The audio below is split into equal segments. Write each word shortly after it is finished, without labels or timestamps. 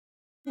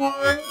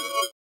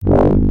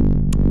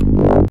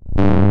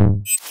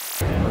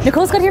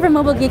Nicole Scott here from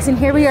Mobile Geeks, and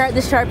here we are at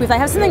the Sharp booth. I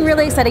have something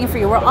really exciting for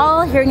you. We're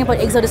all hearing about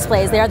IGZO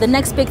displays. They are the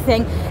next big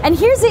thing, and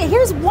here's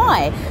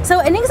why. So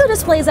an IGZO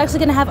display is actually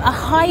going to have a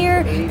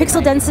higher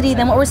pixel density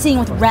than what we're seeing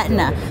with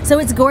Retina. So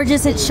it's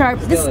gorgeous, it's sharp.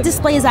 This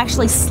display is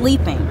actually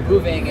sleeping,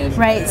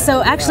 right?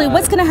 So actually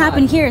what's going to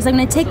happen here is I'm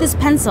going to take this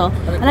pencil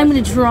and I'm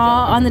going to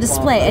draw on the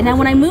display, and now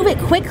when I move it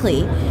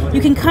quickly,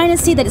 you can kind of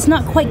see that it's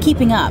not quite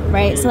keeping up,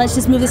 right? So let's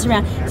just move this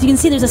around. So you can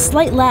see there's a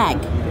slight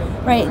lag.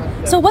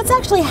 Right, so what's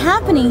actually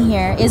happening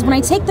here is when I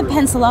take the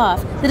pencil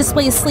off, the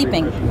display is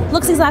sleeping.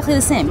 Looks exactly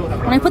the same.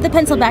 When I put the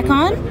pencil back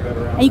on,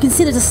 and you can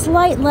see there's a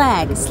slight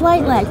lag,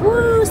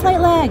 woo, slight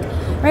lag.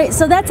 Right,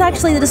 so that's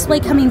actually the display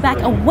coming back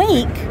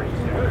awake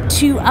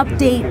to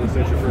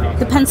update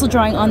the pencil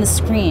drawing on the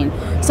screen.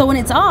 So when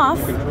it's off,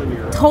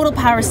 total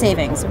power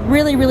savings,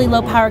 really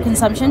low power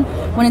consumption.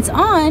 When it's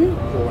on,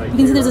 you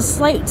can see there's a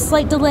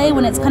slight delay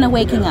when it's kind of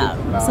waking up.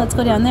 So let's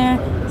go down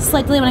there,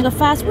 slight delay when I go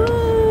fast,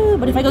 woo.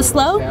 But if I go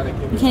slow,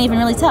 you can't even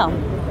really tell.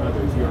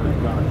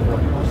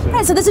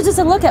 Alright, so this is just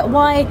a look at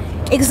why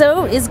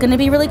IGZO is going to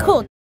be really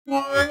cool.